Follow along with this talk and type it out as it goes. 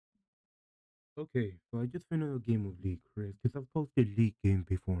Okay, so I just finished a game of League, Chris, because I've posted League games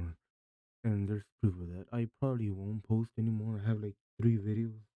before, and there's proof of that. I probably won't post anymore. I have like 3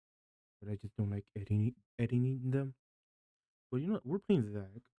 videos, but I just don't like editing them. But you know what? We're playing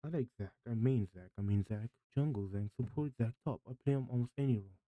Zach. I like Zach. I main Zach. I mean Zach jungle, Zach support, Zach top. I play him almost any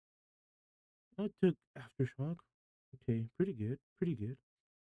role. I took Aftershock. Okay, pretty good, pretty good.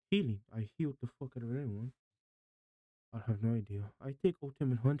 Healing. I healed the fuck out of everyone. I have no idea. I take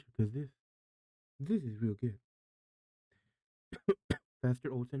Ultimate Hunter because this is real good. Faster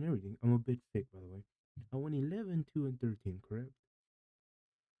ults and everything. I'm a bit sick, by the way. I went 11, 2, and 13, correct?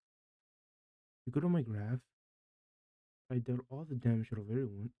 You go to my graphs. I dealt all the damage out of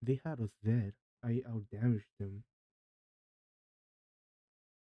everyone. They had us dead. I outdamaged them.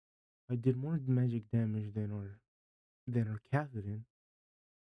 I did more magic damage than our Catherine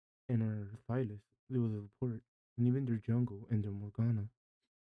and our Silas. It was a report. And even their jungle and their Morgana.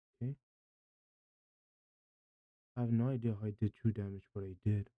 Okay? I have no idea how I did true damage, but I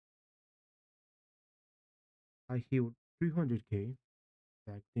did. I healed 300k.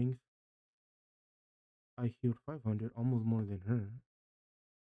 Back things. I healed 500, almost more than her.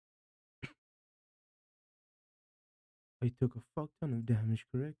 I took a fuck ton of damage,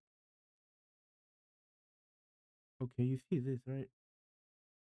 correct? Okay, you see this, right?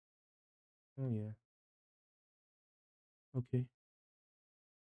 Oh yeah. Okay.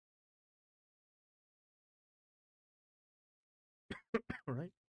 All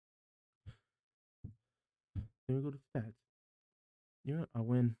right. Then we go to stats. You know, I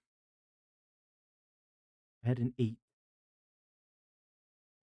went. I had an 8.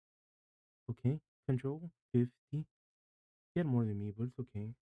 Okay. Control 50. He had more than me, but it's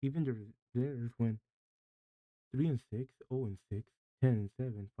okay. Even theirs went 3 and 6, 0 and 6, 10 and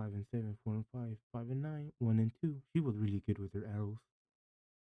 7, 5 and 7, 4 and 5, 5 and 9, 1 and 2. She was really good with her arrows.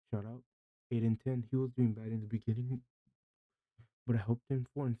 Shout out. 8 and 10. He was doing bad in the beginning, but I helped him.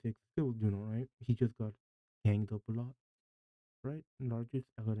 4 and 6. Still doing alright. He just got hanged up a lot. Right? Largest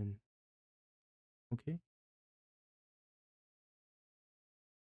I got in. Okay.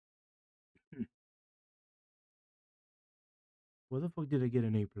 What the fuck did I get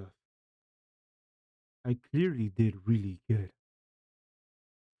an A plus? I clearly did really good.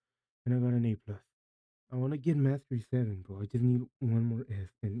 And I got an A plus. I want to get Mastery 7, bro. I just need one more S,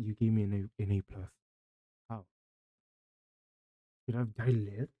 and you gave me an A plus. How? Should I have died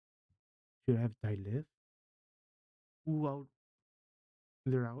less? Should I have died less? Who out?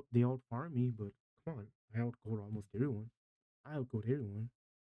 They're out. They out farm me, but come on. I outgoed almost everyone. I outgoed everyone.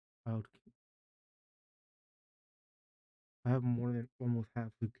 I out. I have more than almost half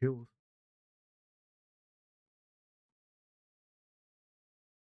the kills.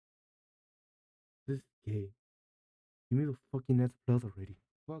 This is gay. Give me the fucking S plus already.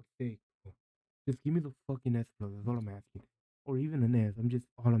 Fuck's sake, bro. Just give me the fucking S plus. That's all I'm asking. Or even an S. I'm just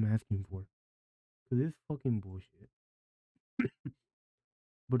all I'm asking for. Cause this fucking bullshit.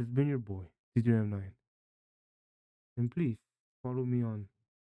 But it's been your boy, CJM9. And please follow me on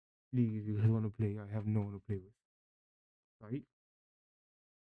League if you guys want to play. I have no one to play with. Right?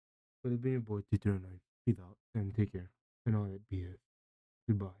 But it's been your boy, CJM9. Peace out and take care. And all that BS.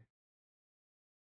 Goodbye.